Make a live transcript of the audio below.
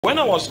When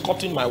I was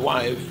courting my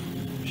wife,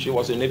 she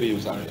was a Navy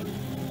user.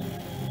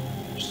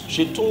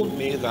 She told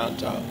me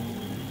that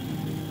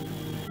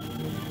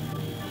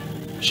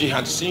she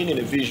had seen in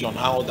a vision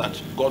how that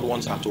God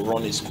wants her to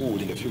run a school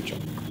in the future.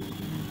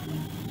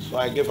 So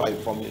I gave her a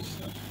promise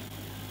that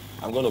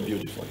I'm going to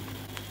build it for you.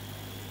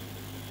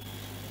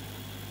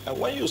 And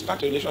when you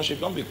start a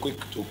relationship, don't be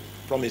quick to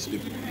promise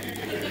people.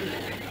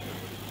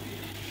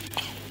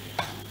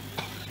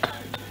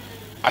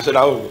 I said,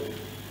 I'll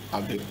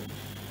do.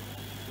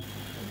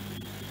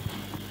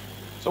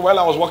 So while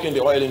I was working in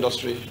the oil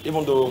industry,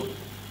 even though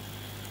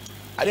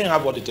I didn't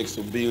have what it takes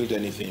to build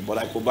anything, but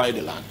I could buy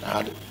the land.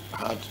 I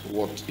had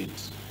what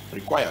it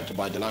required to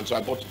buy the land. So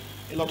I bought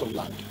a lot of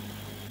land.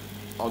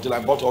 Until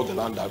I bought all the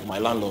land that my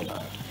landlord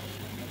had.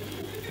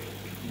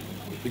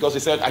 Because he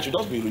said I should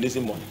just be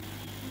releasing money.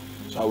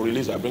 So I will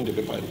release, I bring the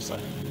paper, I will sign.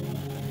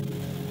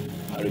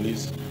 I'll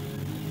release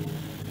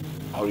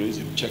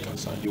you, check and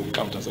sign. You will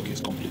count and say, okay,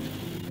 it's complete.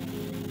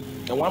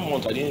 And 1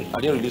 month I didn't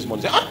release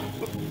money. Say,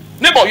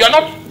 neighbor, you are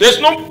not, there's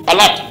no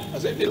alert. I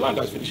said, the land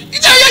has finished.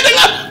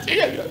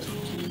 Yeah.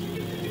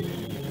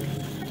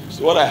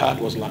 So what I had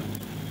was land.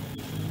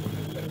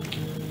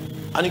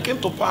 And it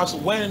came to pass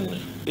when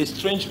a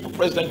strange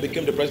president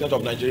became the president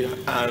of Nigeria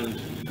and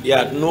he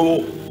had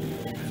no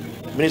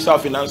minister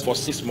of finance for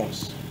 6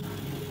 months.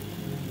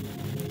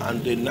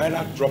 And the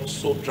naira dropped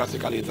so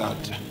drastically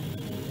that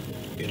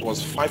it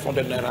was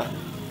 500 naira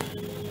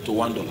to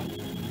 $1.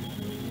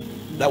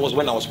 That was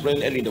when I was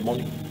praying early in the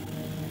morning.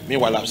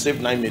 Meanwhile, I've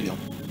saved 9 million.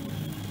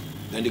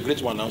 Then the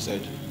great one now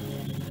said,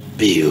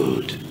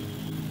 build.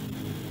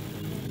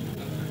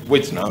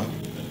 Wait now.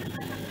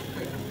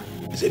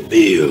 He said,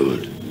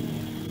 build.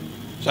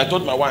 So I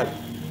told my wife,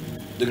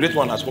 the great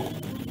one has spoken,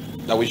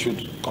 that we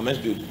should commence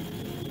build.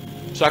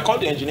 So I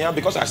called the engineer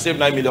because I saved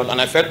 9 million and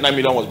I felt 9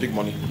 million was big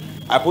money.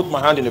 I put my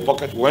hand in the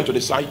pocket, we went to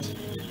the site.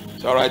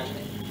 It's all right.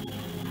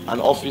 An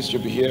office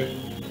should be here.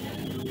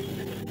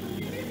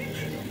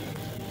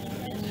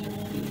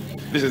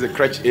 This is the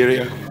crèche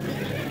area.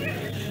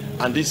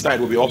 And this side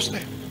will be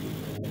upstairs.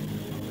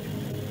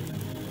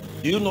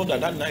 Do you know that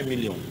 9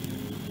 million,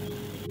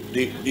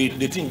 the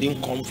thing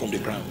didn't come from the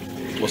ground.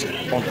 It was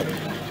underground.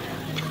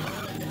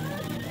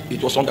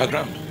 It was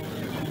underground.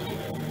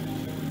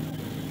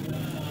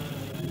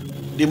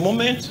 The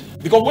moment,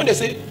 because when they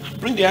say,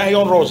 bring the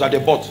iron rods at the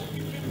bottom,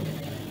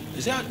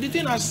 they say, the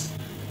thing has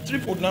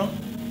tripled now.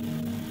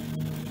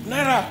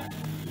 Naira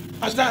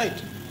has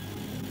died.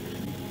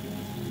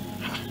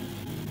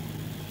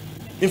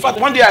 In fact,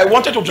 one day I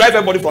wanted to drive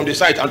everybody from the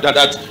site and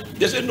that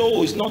they said,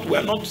 no, it's not,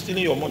 we're not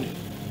stealing your money.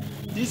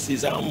 This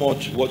is how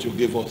much what you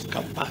gave us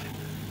can buy.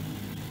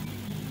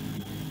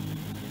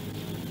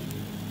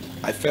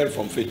 I fell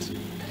from faith.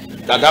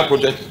 That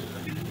project,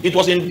 it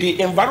was in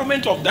the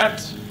environment of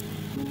that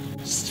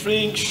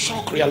strange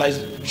shocking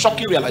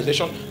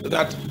realization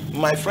that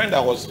my friend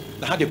that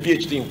had a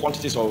PhD in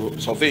quantities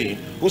of surveying,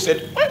 who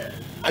said, well,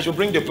 I should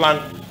bring the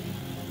plan.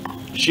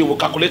 She will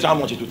calculate how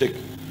much it will take.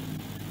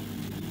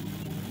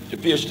 The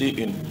PhD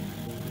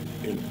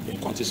in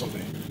quantity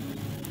surveying.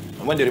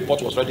 And when the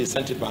report was ready, he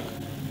sent it back.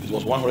 It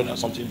was 100 and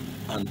something,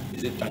 and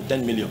is it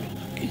 10 million?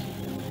 Okay.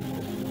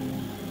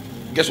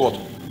 Guess what?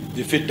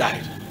 The faith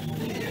died.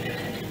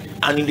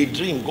 And in the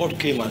dream, God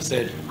came and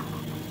said,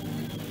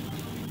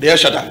 "There,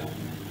 Shaddai."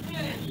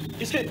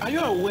 He said, "Are you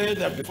aware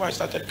that before I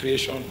started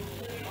creation,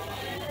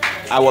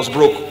 I was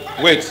broke?"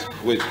 Wait.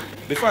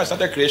 Before I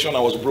started creation, I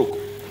was broke.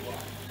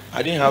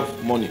 I didn't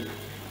have money,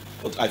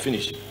 but I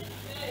finished.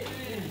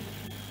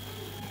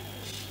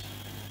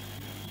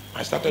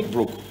 I started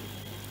broke.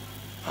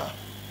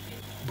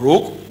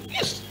 Broke?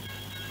 Yes.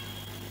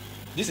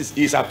 This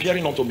is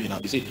appearing unto me now.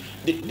 You see,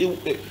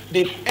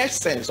 the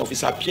essence of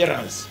his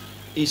appearance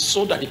is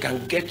so that he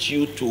can get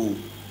you to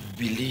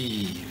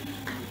believe.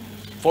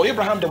 For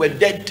Abraham, there were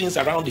dead things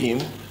around him,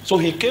 so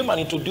he came and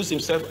introduced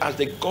himself as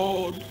the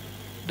God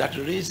that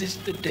raises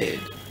the dead,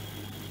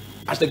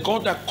 as the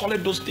God that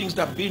called those things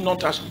that be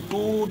not as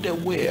though they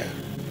were.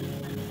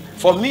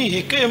 For me,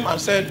 he came and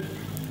said,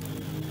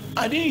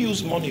 I didn't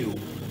use money.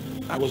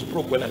 I was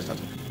broke when I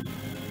started.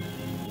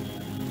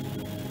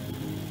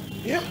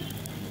 Yeah,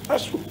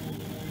 that's true.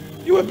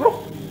 You were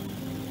broke.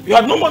 You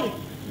had no money.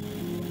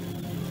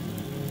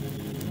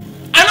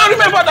 And I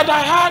remember that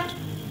I had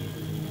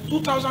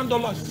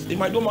 $2,000 in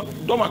my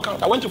dorm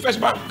account. I went to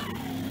First Bank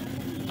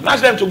and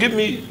asked them to give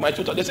me my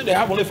 $2,000. They said they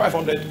have only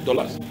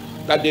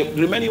 $500. That the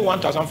remaining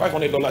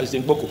 $1,500 is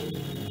in Boko.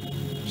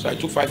 So I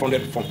took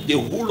 500 from the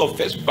whole of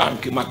First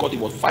Bank in my account. It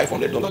was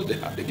 $500 they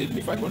had. They gave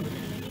me 500.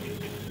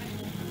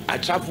 I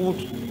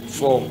traveled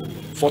for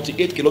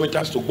 48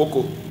 kilometers to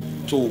Boko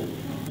to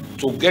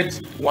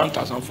get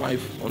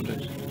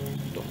 $1,500.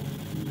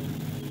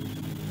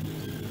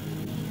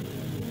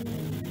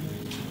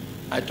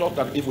 I thought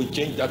that if we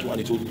change that one,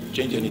 it would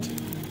change anything.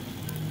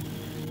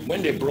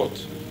 When they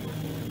brought,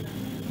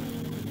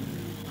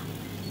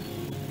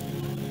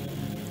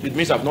 it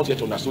means I've not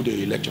yet understood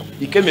the lecture.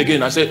 He came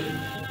again and said,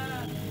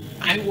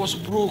 I was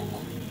broke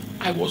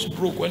I was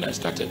broke when I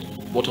started,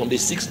 but on the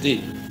 6th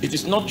day, it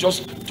is not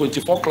just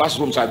 24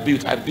 classrooms I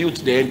built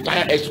the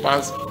entire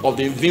expanse of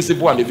the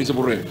invisible and the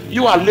visible realm.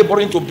 You are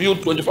laboring to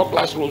build 24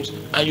 classrooms,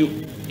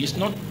 and it's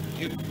not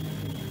you.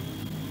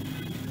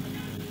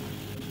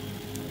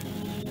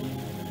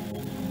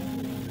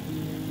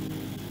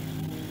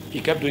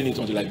 He kept doing it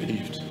until I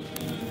believed.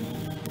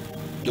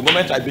 The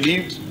moment I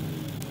believed,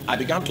 I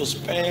began to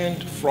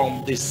spend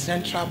from the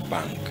central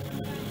bank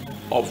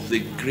of the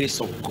grace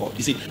of God.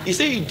 You see, he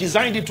said he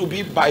designed it to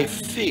be by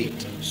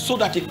faith so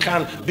that it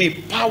can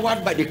be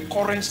powered by the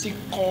currency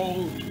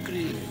called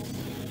grace.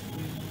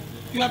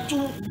 You are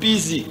too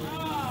busy.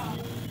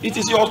 It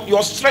is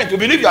your strength. You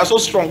believe you are so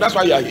strong. That's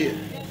why you are here.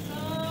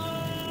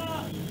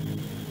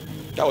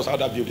 That was how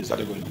that building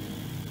started going.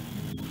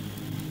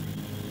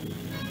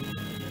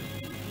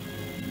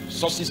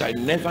 Sources I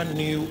never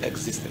knew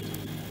existed.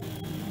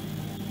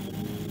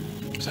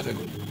 Started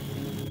going.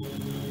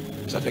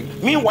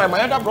 Meanwhile, my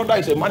other brother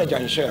is a manager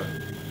in Shell.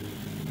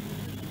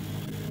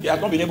 He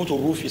has not been able to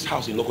roof his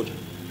house in Lokoja.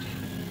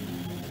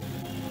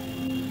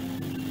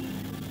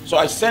 So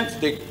I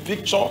sent the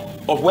picture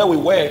of where we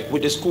were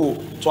with the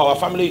school to our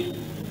family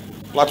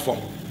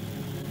platform.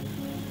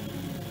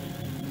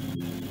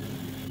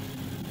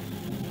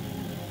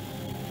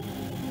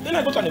 Then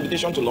I got an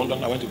invitation to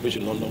London. I went to preach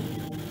in London.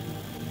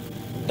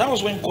 That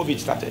was when COVID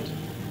started.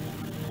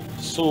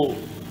 So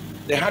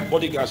they had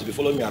bodyguards to be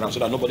following me around so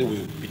that nobody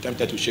will be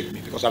tempted to shake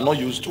me, because I'm not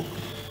used to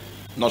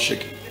not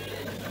shaking.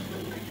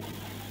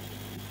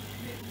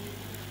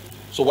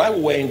 So while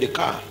we were in the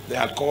car, they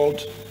had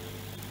called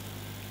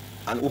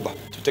an Uber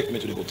to take me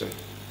to the hotel.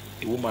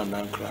 The woman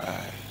now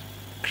cried.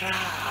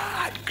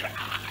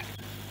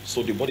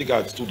 So the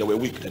bodyguards too, they were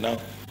weak. I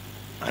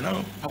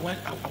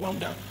wound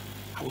down.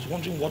 I was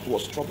wondering what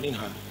was troubling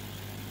her.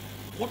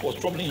 What was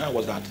troubling her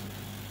was that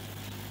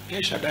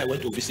El Shaddai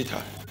went to visit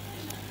her,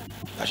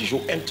 that she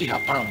should empty her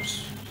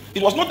palms.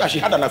 It was not that she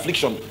had an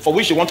affliction for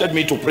which she wanted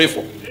me to pray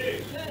for.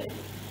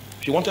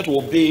 She wanted to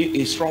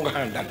obey a strong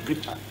hand that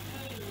gripped her.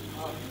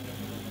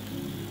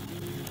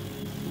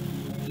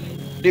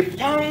 The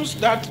pounds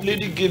that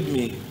lady gave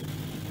me,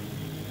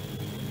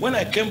 when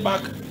I came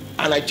back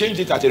and I changed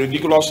it at a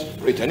ridiculous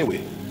rate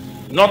anyway,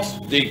 not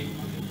the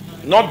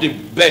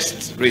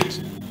best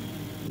rate.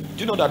 Do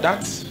you know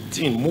that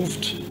thing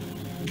moved?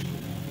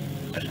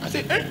 I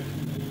said, eh?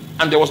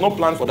 And there was no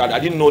plan for that. I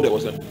didn't know there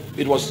was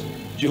it was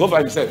Jehovah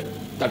himself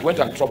that went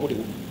and troubled the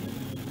woman.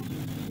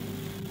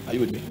 Are you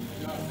with me?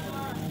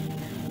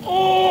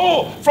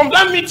 Oh, from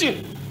that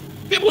meeting,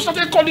 people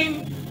started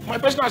calling my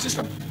personal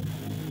assistant.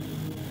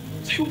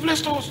 Say, you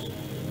blessed us.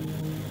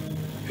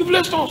 You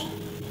blessed us.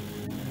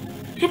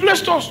 You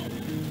blessed us.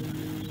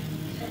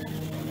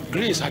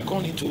 Grace had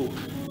gone into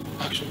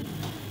action.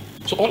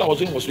 So all I was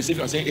doing was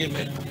receiving and saying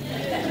amen.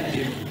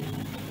 Amen.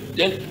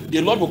 Then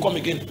the Lord will come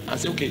again and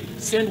say, okay,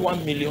 send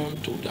 1 million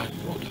to that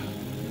brother.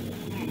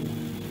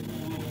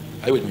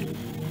 Are you with me?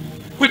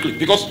 Quickly,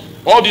 because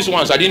all these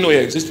ones I didn't know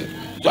they existed.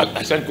 So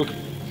I sent quickly.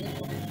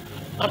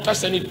 After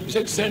sending, he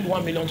said, send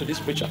 1 million to this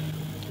preacher.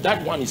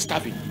 That one is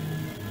starving.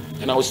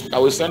 And I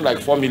will send like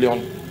 4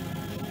 million.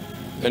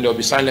 Then there will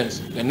be silence.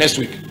 Then next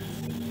week,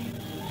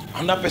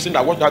 another person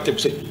that watched that tape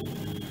said,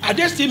 are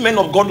there still men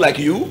of God like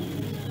you?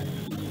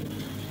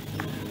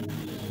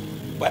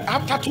 But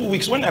after 2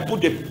 weeks, when I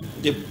put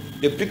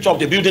the picture of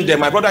the building there,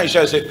 my brother in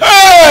Shell said,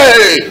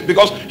 hey!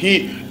 Because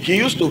he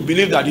used to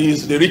believe that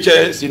he's the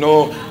richest, you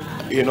know,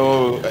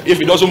 if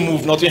he doesn't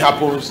move, nothing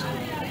happens.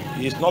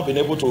 He's not been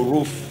able to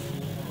roof.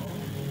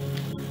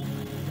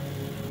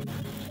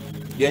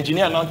 The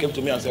engineer now came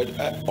to me and said,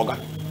 Oga,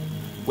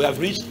 we have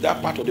reached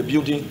that part of the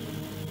building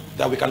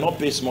that we cannot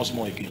pay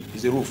small again.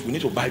 It's the roof. We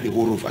need to buy the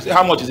whole roof. I said,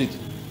 how much is it?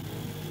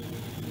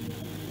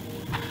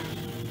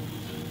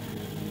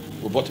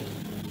 We bought it.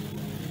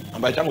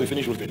 And by the time we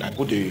finished roofing, I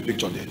put the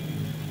picture there.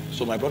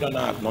 So my brother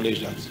now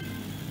acknowledged that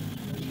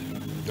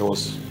there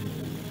was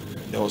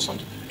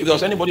something. If there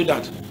was anybody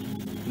that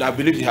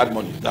believed he had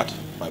money, that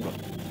my brother.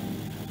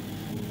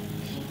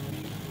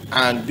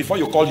 And before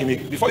you call him,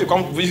 before you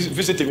come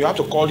visit him, you have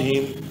to call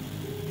him.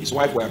 His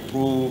wife will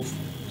approve,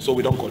 so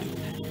we don't call him.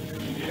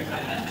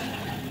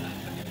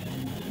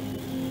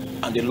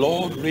 And the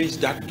Lord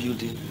raised that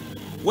building.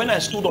 When I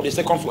stood on the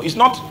second floor, it's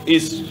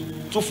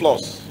 2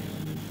 floors.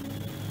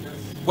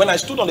 When I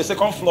stood on the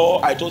second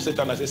floor, I told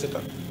Satan, I said,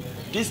 Satan,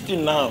 this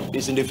thing now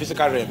is in the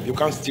physical realm. You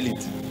can't steal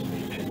it.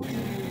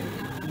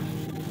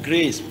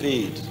 Grace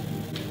paid.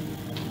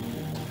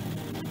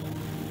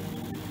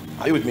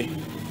 Are you with me?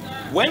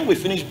 When we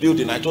finished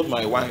building, I told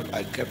my wife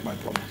I kept my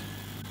promise.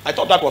 I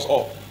thought that was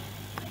all.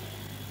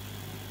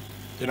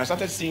 Then I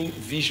started seeing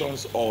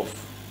visions of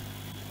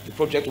the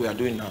project we are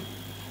doing now.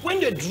 When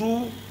they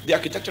drew the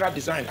architectural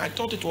design, I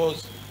thought it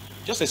was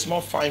just a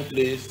small, fine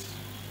place.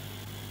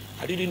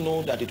 I didn't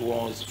know that it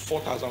was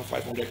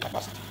 4,500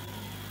 capacity.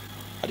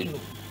 I didn't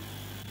know.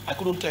 I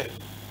couldn't tell.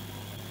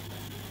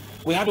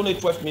 We had only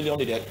 12 million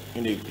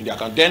in the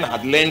account. Then I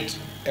had lent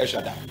El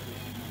Shaddai.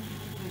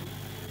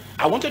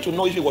 I wanted to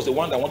know if it was the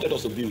one that wanted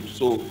us to build.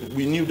 So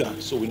we knew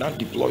that. So we now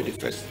deployed the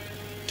first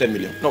 10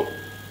 million. No,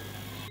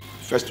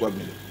 first 12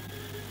 million.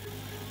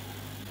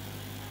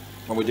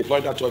 When we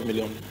deployed that 12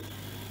 million,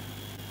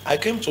 I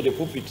came to the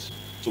pulpit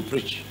to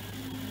preach.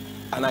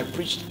 And I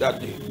preached that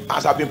day.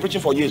 As I've been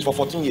preaching for years, for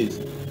 14 years,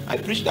 I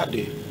preached that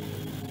day.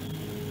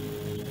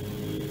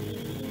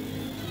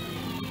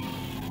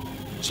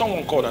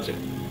 Someone called and said,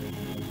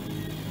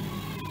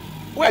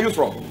 "Where are you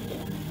from?"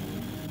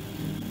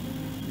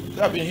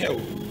 I've been here,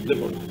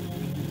 Lebanon.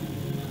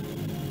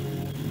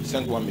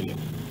 Sent 1 million.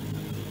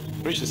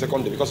 Preached the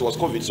second day because it was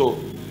COVID, so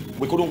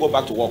we couldn't go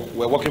back to work. We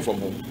were working from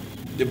home.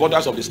 The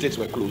borders of the states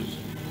were closed.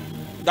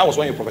 That was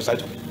when you prophesied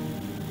to me.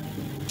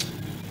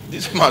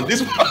 This man,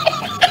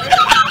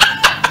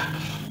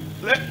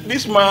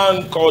 this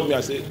man called me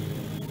and said,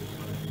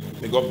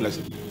 "May God bless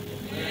him."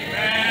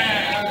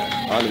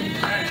 Hallelujah.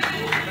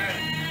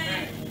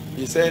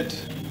 He said,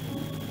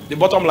 the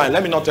bottom line,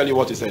 let me not tell you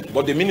what he said,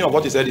 but the meaning of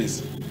what he said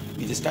is,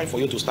 it is time for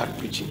you to start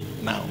preaching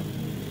now.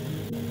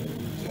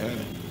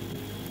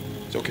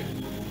 It's okay.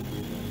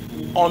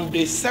 On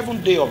the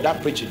 7th day of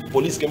that preaching,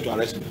 police came to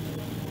arrest me.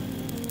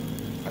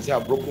 I said,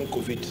 "I've broken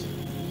COVID."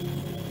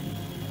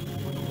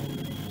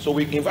 So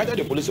we invited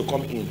the police to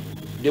come in.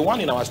 The one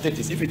in our state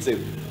is, if it's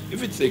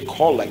a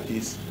call like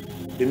this,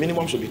 the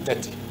minimum should be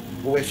 30.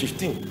 We were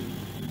 15.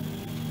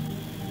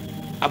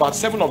 About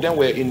 7 of them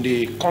were in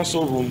the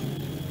console room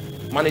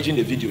managing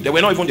the video. They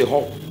were not even in the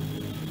hall.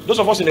 Those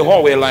of us in the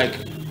hall were like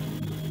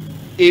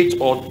 8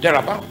 or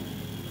thereabout.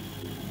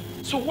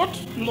 So what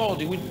law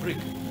did we break?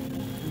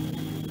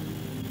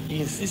 He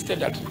insisted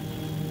that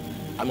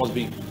I must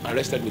be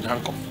arrested with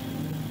handcuff.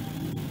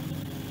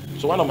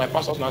 So one of my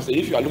pastors now said,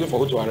 "If you are looking for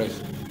who to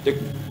arrest,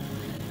 take me.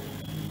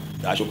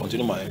 I should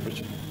continue my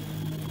preaching."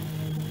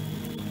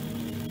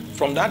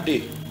 From that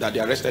day that they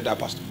arrested that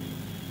pastor,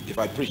 if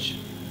I preach,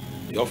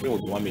 the offering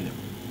will be 1 million.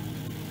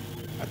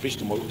 I preach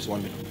tomorrow, it's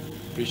 1 million.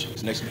 Preach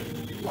it's next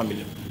minute, 1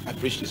 million. I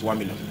preach this 1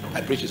 million.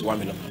 I preach this 1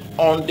 million.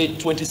 On the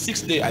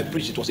 26th day I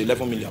preached, it was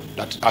 11 million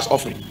that as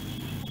offering.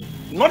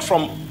 Not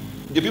from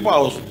the people I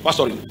was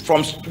pastoring,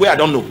 from where I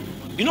don't know.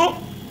 You know,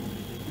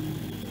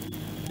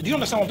 do you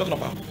understand what I'm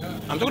talking about?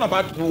 I'm talking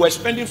about we were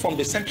spending from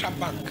the central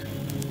bank.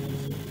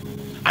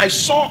 I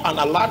saw an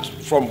alert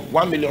from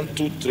 1 million,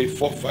 2, 3,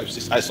 4, 5,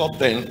 6. I saw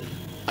 10.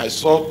 I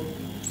saw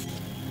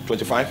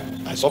 25.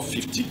 I saw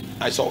 50.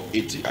 I saw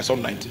 80. I saw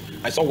 90.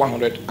 I saw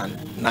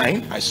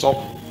 109. I saw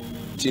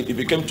till it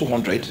became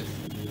 200.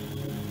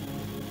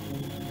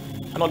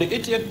 And on the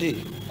 80th day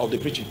of the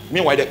preaching,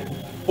 meanwhile the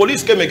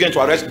police came again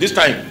to arrest. This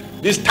time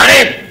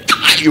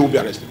you will be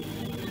arrested.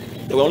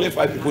 There were only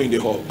 5 people in the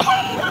hall.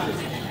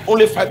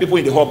 Only 5 people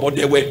in the hall, but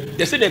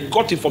they said they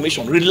got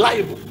information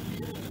reliable.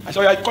 I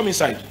said, "I come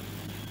inside."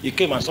 He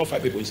came and saw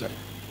 5 people inside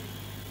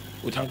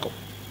with handcuffs.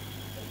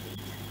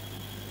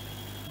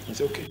 He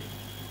said, "Okay."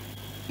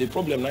 The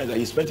problem now is that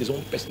he spent his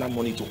own personal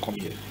money to come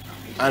here,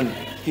 and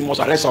he must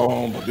arrest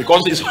someone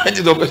because he spent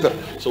his own personal.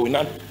 So we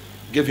now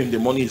gave him the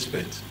money he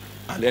spent,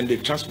 and then the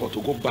transport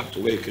to go back to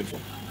where he came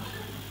from.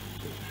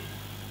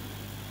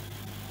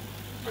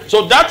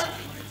 So that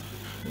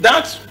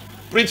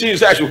preaching you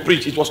said I should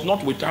preach, it was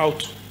not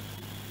without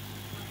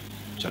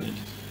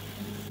challenges.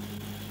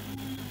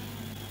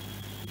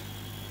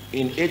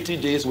 In 80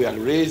 days, we had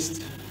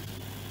raised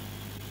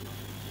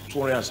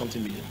 200 and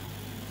something million.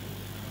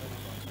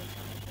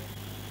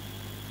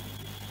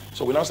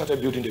 So we now started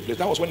building the place.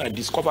 That was when I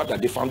discovered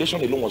that the foundation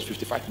alone was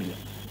 55 million.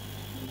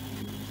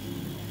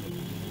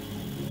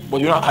 But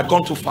you know, I'd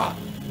gone too far.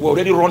 We're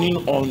already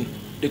running on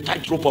the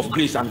tightrope of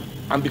grace and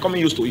I'm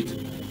becoming used to it.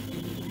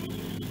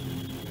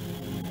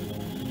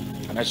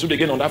 And I stood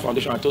again on that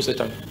foundation and told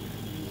Satan,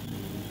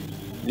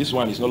 this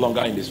one is no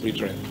longer in the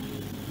spirit realm.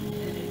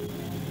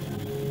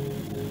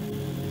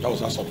 That was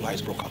how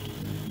supplies broke out.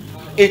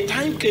 A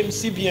time came,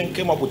 CBN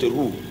came up with a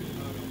rule.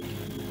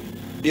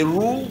 A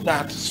rule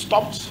that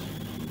stopped,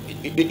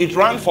 it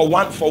ran for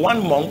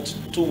one month,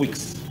 2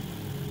 weeks.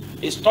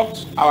 It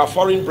stopped our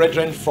foreign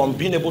brethren from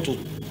being able to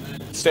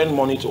send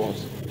money to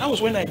us. That was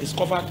when I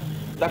discovered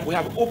that we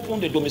have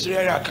opened a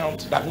domiciliary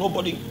account that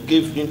nobody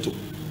gave into.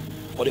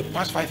 For the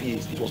past 5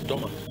 years, it was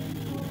dormant.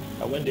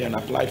 I went there and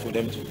applied for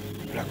them to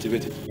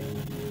reactivate it.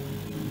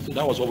 So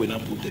that was what we now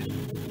put there.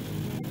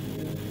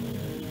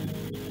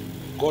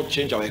 God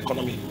changed our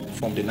economy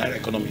from the Naira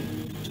economy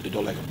to the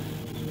dollar economy.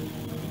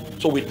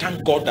 So we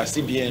thank God that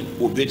CBN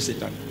obeyed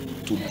Satan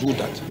to do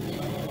that.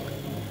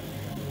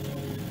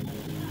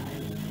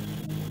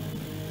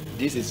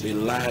 This is a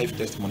live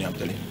testimony, I'm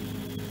telling you.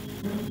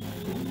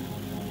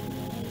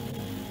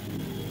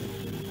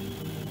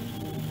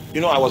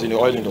 You know, I was in the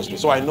oil industry,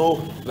 so I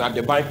know that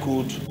they buy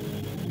crude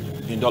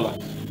in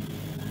dollars.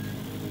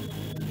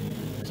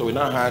 So we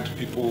now had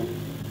people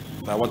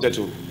that wanted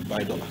to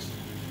buy dollars.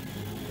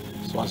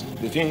 So as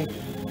the thing,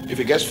 if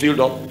it gets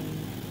filled up,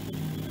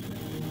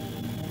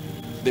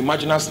 the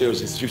marginal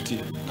sales is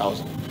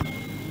 50,000,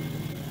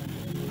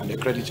 and they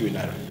credit you in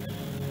Naira.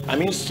 I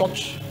mean,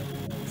 such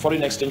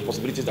foreign exchange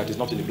possibilities that is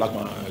not in the black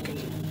market.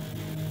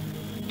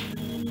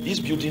 This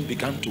building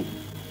began to.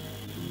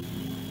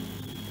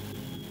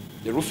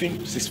 The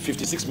roofing is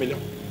 56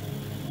 million.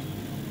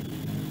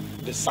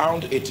 The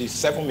sound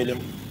 87 million.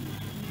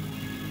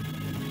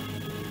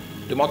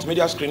 The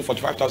multimedia screen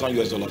 45,000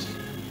 US dollars.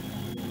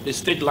 The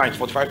stage light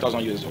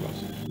 45,000 US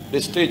dollars. The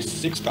stage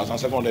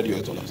 6,700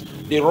 US dollars.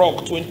 The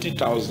rock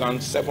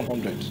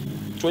 20,700.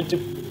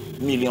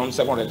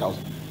 20,700,000.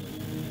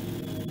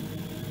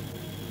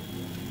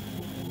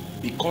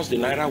 Because the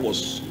naira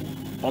was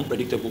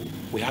unpredictable,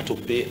 we had to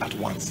pay at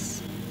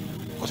once.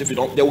 Because if you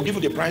don't, they will give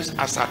you the price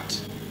as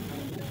at.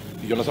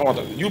 You understand what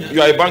I'm,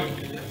 you are a bank.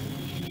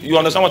 You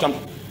understand what I'm.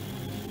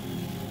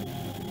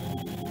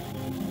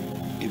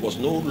 It was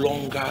no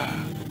longer.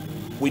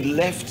 We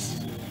left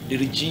the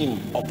regime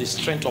of the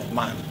strength of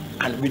man,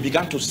 and we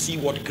began to see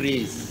what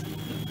grace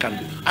can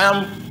do.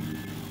 I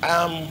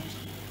am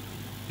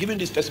giving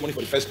this testimony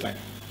for the first time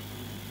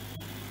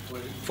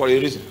for a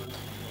reason.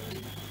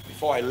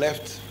 Before I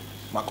left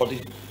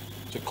Makurdi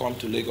to come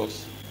to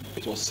Lagos,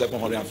 it was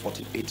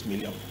 748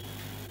 million.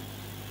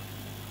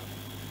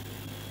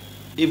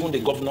 Even the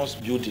governor's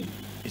building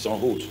is on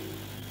hold.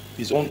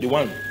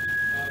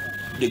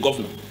 The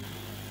governor,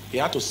 he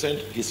had to send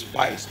his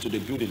spies to the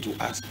building to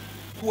ask,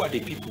 who are the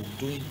people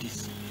doing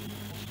this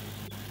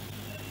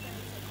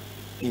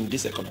in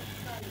this economy?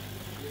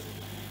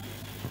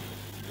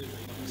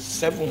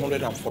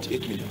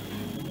 748 million.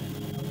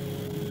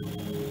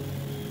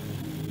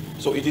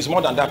 So it is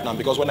more than that now,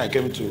 because when I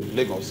came to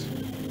Lagos,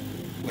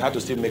 we had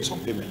to still make some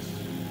payments.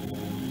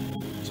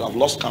 So I've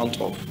lost count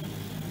of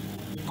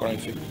current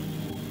figure.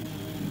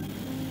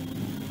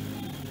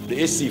 The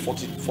AC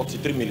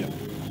 43 million,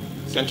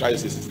 central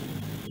AC system.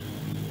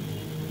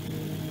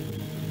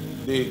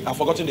 I've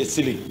forgotten the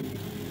ceiling.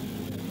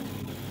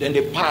 Then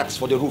the parts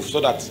for the roof, so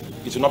that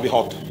it will not be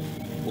hot.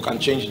 We can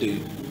change the,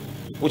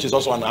 which is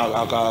also an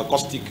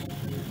acoustic,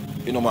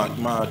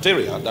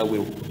 material that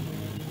will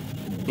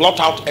blot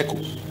out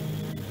echoes.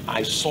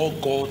 I saw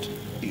God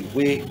a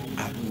way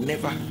I've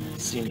never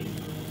seen him.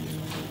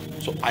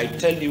 So I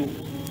tell you,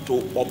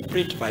 to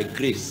operate by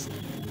grace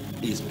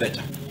is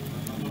better.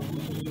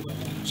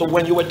 So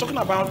when you were talking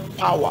about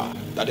power,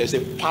 that there's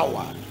a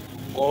power,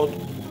 God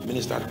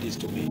ministered this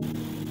to me,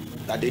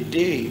 that the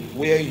day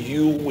where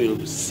you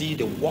will see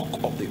the work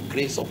of the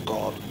grace of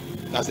God,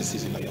 that's the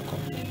season that you're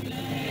coming.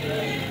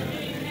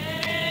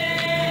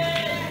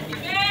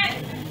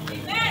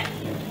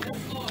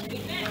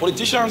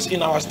 Politicians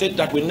in our state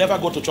that will never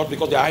go to church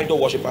because they are idol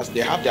worshippers,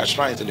 they have their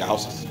shrines in their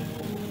houses.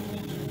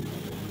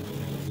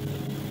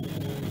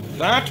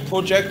 That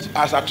project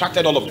has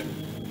attracted all of them.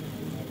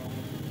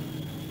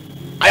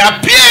 I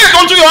appeared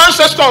unto your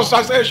ancestors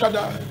as El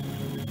Shaddai.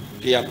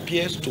 He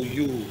appears to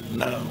you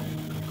now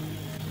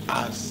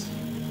as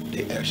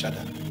the El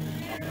Shaddai.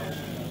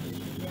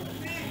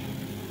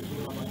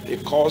 He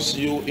calls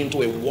you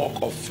into a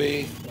walk of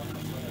faith,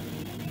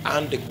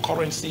 and the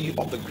currency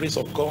of the grace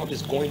of God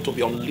is going to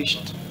be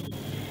unleashed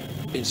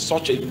in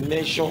such a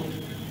measure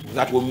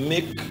that will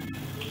make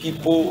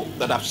people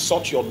that have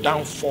sought your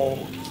downfall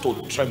to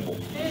tremble.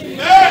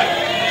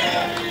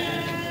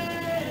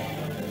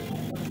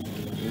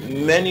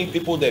 Many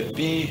people that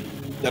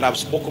have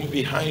spoken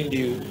behind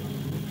you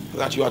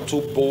that you are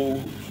too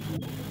bold,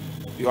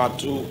 you are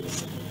too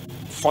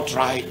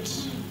forthright,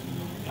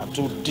 you are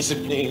too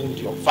disciplined,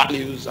 your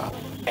values are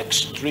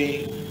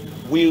extreme,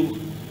 will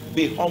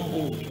be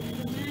humbled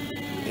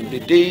in the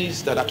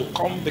days that are to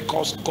come,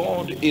 because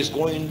God is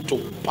going to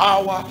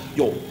power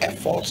your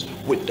efforts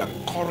with the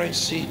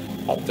currency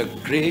of the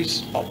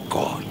grace of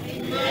God.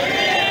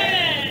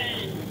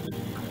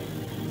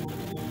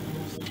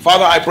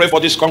 Father, I pray for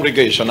this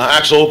congregation. I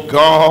ask, oh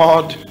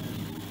God,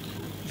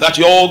 that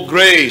your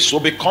grace will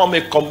become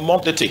a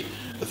commodity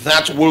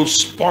that will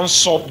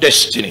sponsor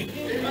destiny,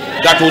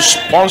 that will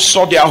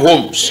sponsor their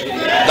homes,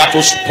 that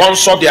will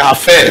sponsor their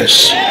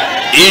affairs,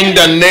 in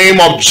the name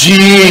of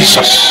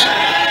Jesus.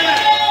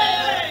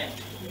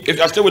 If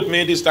you are still with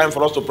me, this time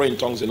for us to pray in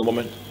tongues in a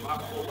moment.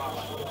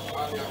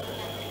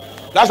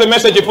 That's the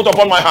message you put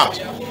upon my heart,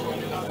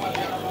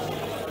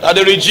 that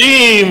the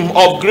regime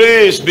of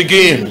grace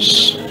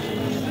begins.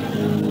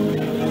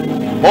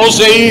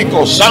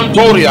 Mosaico,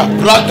 Santoria,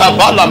 Plata,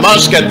 Bala,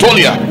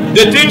 Masketolia.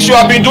 The things you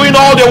have been doing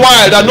all the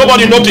while that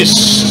nobody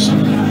noticed,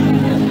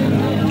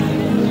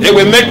 they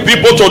will make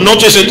people to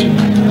notice it.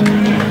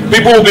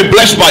 People will be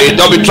blessed by it.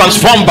 They'll be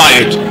transformed by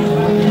it,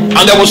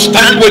 and they will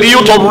stand with you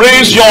to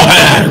raise your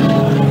hand.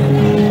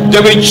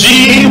 The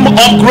regime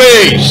of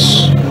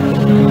grace,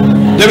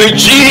 the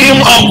regime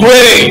of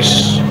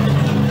grace.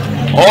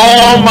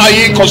 Oh my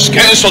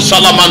Cosquenso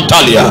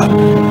Salamantalia,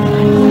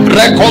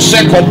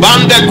 Recose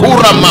Cobande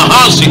Cura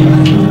Mahasi,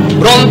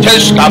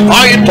 Brontes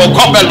Capaito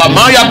Cobela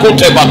Maya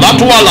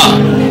Cutebalatuala,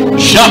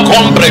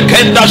 Jacombre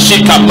Kenda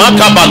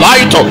Sikamaka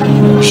Balaito,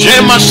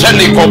 Gema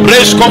Selico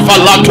Bresco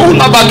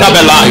Falatula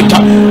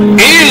Bagabelaita,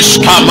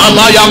 Iska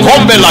Mamaya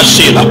Combela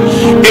Sila.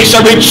 It's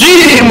a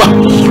regime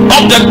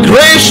of the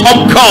grace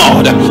of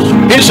God.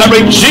 It's a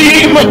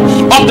regime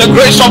of the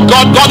grace of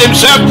God. God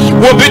himself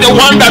will be the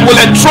one that will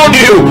enthrone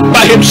you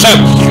by himself.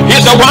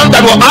 He's the one that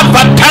will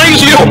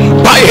advertise you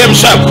by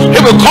himself. He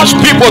will cause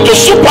people to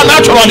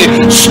supernaturally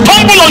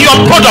stumble on your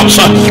products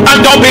and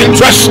they'll be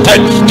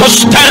interested to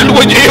stand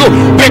with you,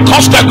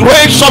 because the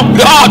grace of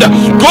God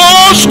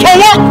goes to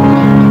work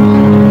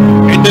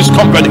in this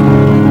company.